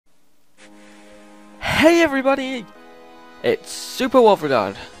Hey everybody! It's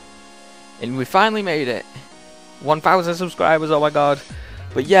Superwalkthroughgod, and we finally made it. 1,000 subscribers, oh my god.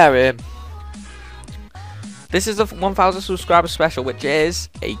 But yeah, this is a 1,000 subscriber special, which is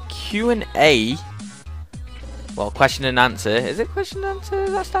a Q&A. Well, question and answer. Is it question and answer?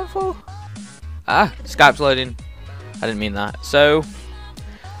 Does that stand for? Ah, Skype's loading. I didn't mean that. So,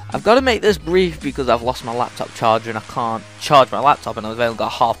 I've got to make this brief because I've lost my laptop charger and I can't charge my laptop and I've only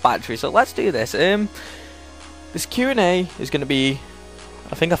got half battery. So let's do this. This Q&A is going to be,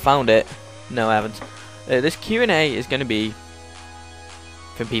 I think I found it. No, I haven't. This Q&A is going to be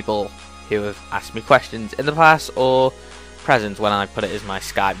from people who have asked me questions in the past or present when I put it as my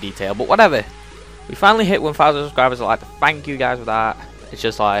Skype detail. But whatever. We finally hit 1,000 subscribers. I'd like to thank you guys for that. It's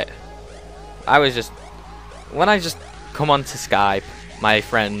just like, when I just come onto Skype, my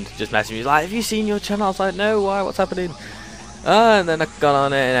friend just messaged me, he's like, have you seen your channel? I was like, no, why, what's happening? And then I got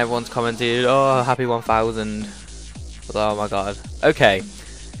on it and everyone's commented, oh, happy 1,000. Oh my god. Okay,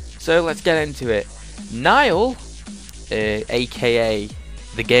 so let's get into it. Niall, aka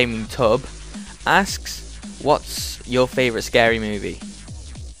the Gaming Tub, asks, what's your favourite scary movie?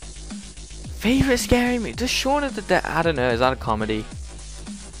 Favourite scary movie? Does Shaun of the Dead, I don't know, is that a comedy?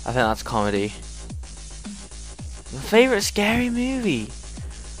 I think that's comedy. Favorite scary movie,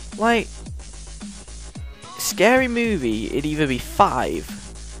 like scary movie, it'd either be 5,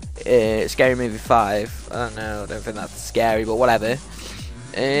 Scary Movie 5. I don't know, I don't think that's scary, but whatever.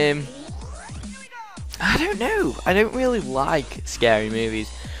 I don't know. I don't really like scary movies.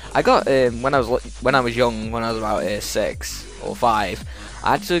 I got when I was young, when I was about 6 or 5,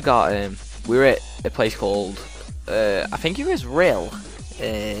 I actually got we were at a place called I think it was Rill.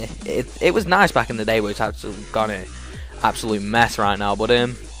 It was nice back in the day, but it's actually gone an absolute mess right now. But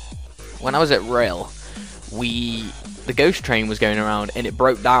when I was at Rill, the ghost train was going around and it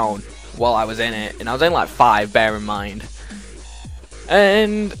broke down while I was in it, and I was only like 5, bear in mind.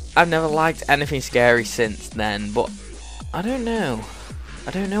 And I've never liked anything scary since then. But I don't know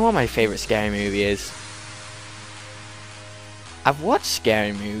what my favorite scary movie is. I've watched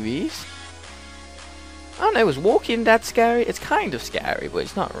scary movies. I don't know, is Walking Dead scary? It's kind of scary, but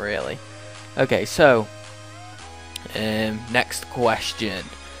it's not really. Okay, so next question.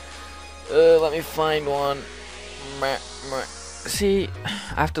 Let me find one. See, I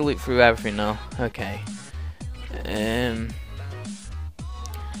have to look through everything now. Okay.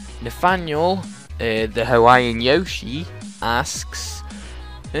 Nathaniel, the Hawaiian Yoshi, asks,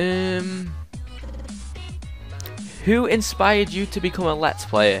 who inspired you to become a Let's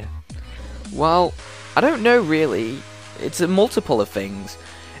Player? Well, I don't know really. It's a multiple of things.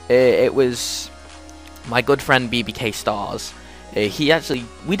 It was my good friend BBK Stars.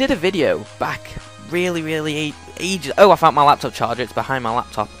 We did a video back really ages. Oh, I found my laptop charger. It's behind my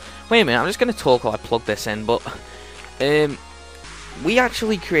laptop. Wait a minute. I'm just gonna talk while I plug this in. But we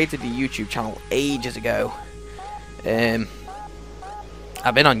actually created a YouTube channel ages ago.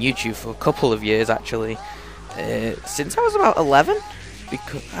 I've been on YouTube for a couple of years actually. Since I was about 11.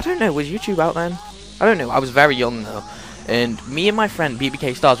 Because I don't know, was YouTube out then? I don't know, I was very young though. And me and my friend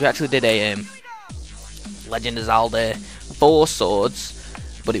BBK Stars, we actually did a Legend of Zelda 4 Swords,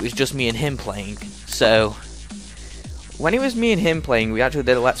 but it was just me and him playing. So when it was me and him playing, we actually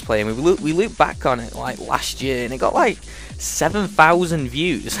did a Let's Play, and we looked back on it like last year, and it got like 7,000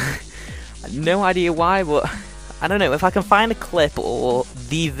 views. I had no idea why, but I don't know, if I can find a clip or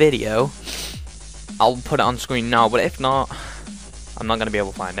the video, I'll put it on screen now, but if not, I'm not going to be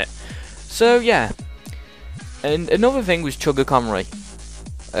able to find it. So yeah, and another thing was Chugga Conroy.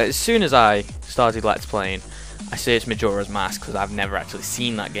 As soon as I started Let's Playing, I searched Majora's Mask because I've never actually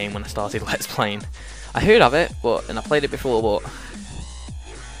seen that game when I started Let's Playing. I heard of it, and I played it before, but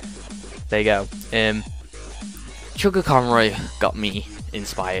there you go. Chugga Conroy got me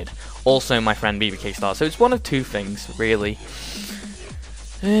inspired. Also my friend BBK Star. So it's one of two things, really.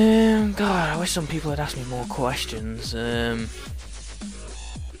 God, I wish some people had asked me more questions. I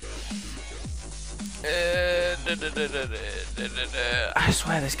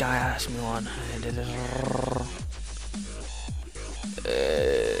swear this guy asked me one.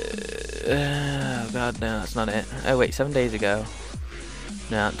 Oh god, no, that's not it. Oh wait, 7 days ago.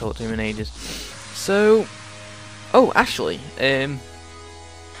 No, I haven't talked to him in ages. So, oh, actually,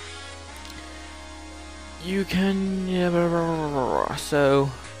 you can,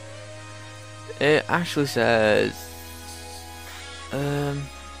 so, it actually says,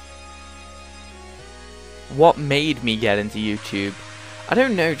 what made me get into YouTube? I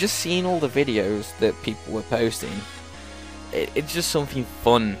don't know, just seeing all the videos that people were posting. It's just something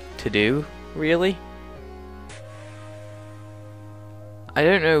fun to do, really. I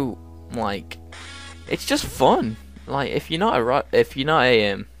don't know Like, it's just fun. Like, if you're not a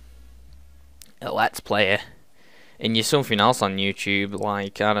Let's Player, and you're something else on YouTube,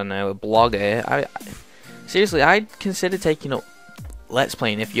 like, I don't know, a blogger, seriously, I'd consider taking up Let's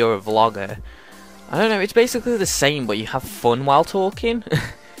Playing if you're a vlogger. I don't know, it's basically the same, but you have fun while talking.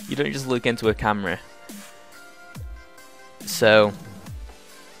 You don't just look into a camera. So,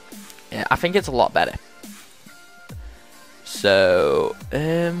 yeah, I think it's a lot better. So,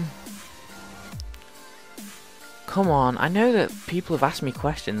 come on, I know that people have asked me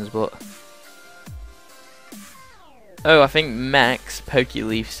questions, but... Oh, I think Max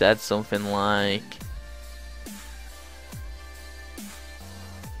Pokeleaf said something like...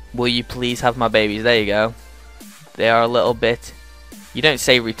 Will you please have my babies? There you go. They are a little bit... You don't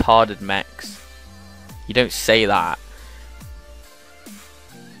say retarded, Max. You don't say that.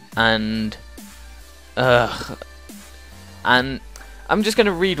 And... And I'm just going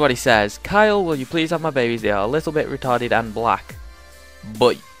to read what he says. Kyle, will you please have my babies? They are a little bit retarded and black.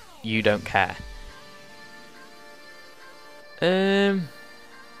 But you don't care. I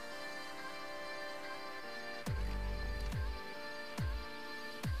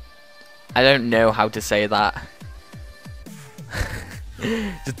don't know how to say that.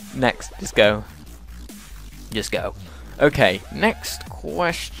 Just go. Just go. Okay, next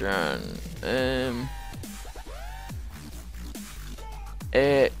question.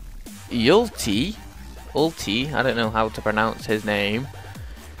 Ulti, I don't know how to pronounce his name,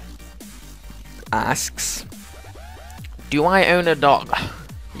 asks, do I own a dog?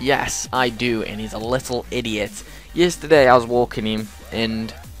 Yes, I do, and he's a little idiot. Yesterday I was walking him,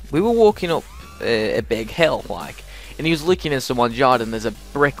 and we were walking up a big hill, like, and he was looking in someone's yard, and there's a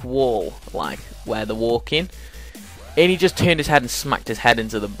brick wall, like, where they're walking, and he just turned his head and smacked his head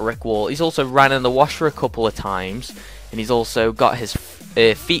into the brick wall. He's also ran in the washer a couple of times, and he's also got his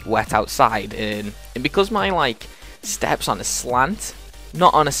feet wet outside, and because my, like, steps on a slant,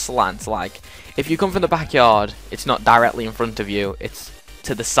 not on a slant, like, if you come from the backyard, it's not directly in front of you, it's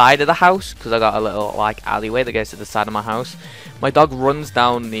to the side of the house, because I got a little, like, alleyway that goes to the side of my house. My dog runs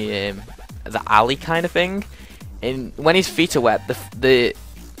down the alley kind of thing, and when his feet are wet, the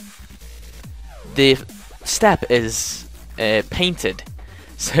step is painted,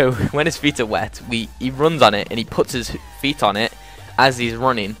 so when his feet are wet, he runs on it, and he puts his feet on it as he's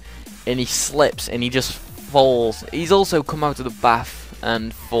running, and he slips, and he just falls. He's also come out of the bath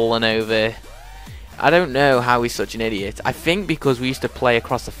and fallen over. I don't know how he's such an idiot. I think because we used to play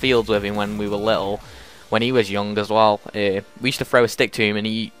across the fields with him when we were little, when he was young as well. We used to throw a stick to him, and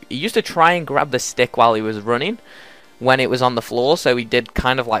he used to try and grab the stick while he was running when it was on the floor, so he did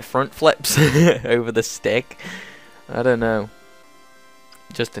kind of like front flips over the stick. I don't know.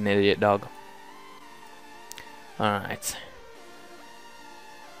 Just an idiot dog. Alright.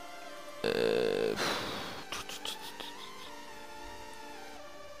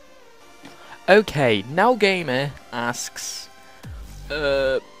 Okay, Now Gamer asks,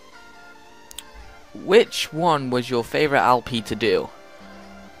 which one was your favourite LP to do?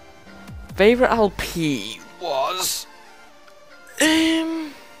 Favourite LP was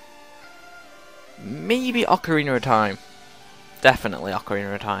maybe Ocarina of Time. Definitely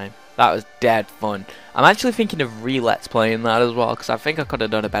Ocarina of Time. That was dead fun. I'm actually thinking of re-let's playing that as well, because I think I could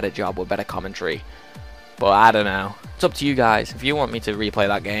have done a better job with better commentary. But I don't know. It's up to you guys. If you want me to replay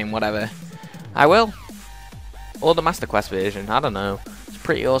that game, whatever, I will. Or the Master Quest version, I don't know. It's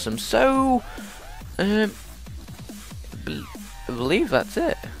pretty awesome. So, I believe that's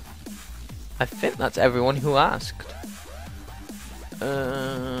it. I think that's everyone who asked.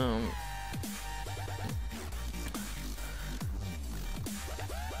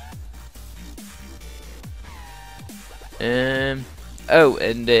 Oh,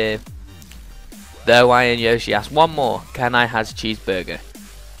 and though I and Yoshi asked one more. Can I has cheeseburger?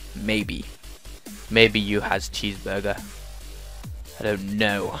 Maybe. Maybe you has cheeseburger. I don't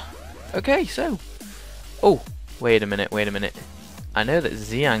know. Okay, so. Oh, wait a minute, wait a minute. I know that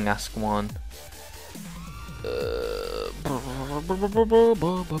Xiang asked one.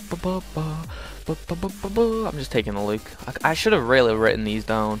 I'm just taking a look. I should have really written these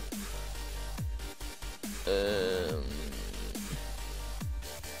down.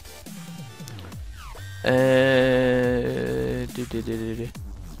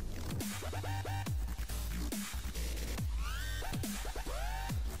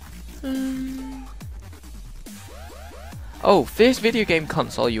 Oh, first video game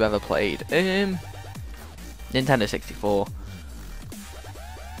console you ever played? Nintendo 64.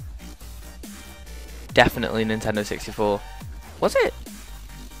 Definitely Nintendo 64. Was it?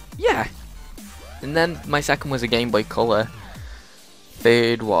 Yeah. And then my second was a Game Boy Color.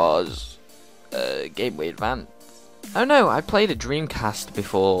 third was Game Boy Advance. Oh no, I played a Dreamcast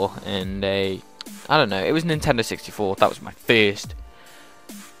before, and I don't know, it was Nintendo 64. That was my first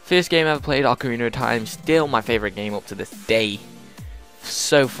game I ever played. Ocarina of Time, still my favorite game up to this day.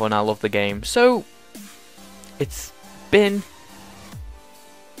 So fun, I love the game. So it's been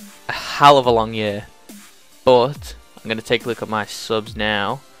a hell of a long year, but I'm gonna take a look at my subs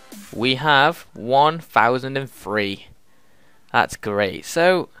now. We have 1,003. That's great.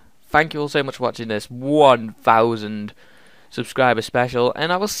 So thank you all so much for watching this 1,000 subscriber special,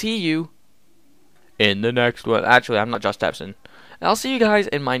 and I will see you in the next one. Actually, I'm not Josh Stepson. I'll see you guys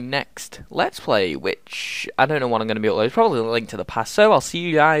in my next Let's Play, which I don't know what I'm going to be uploading. Probably a Link to the Past. So I'll see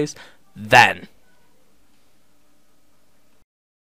you guys then.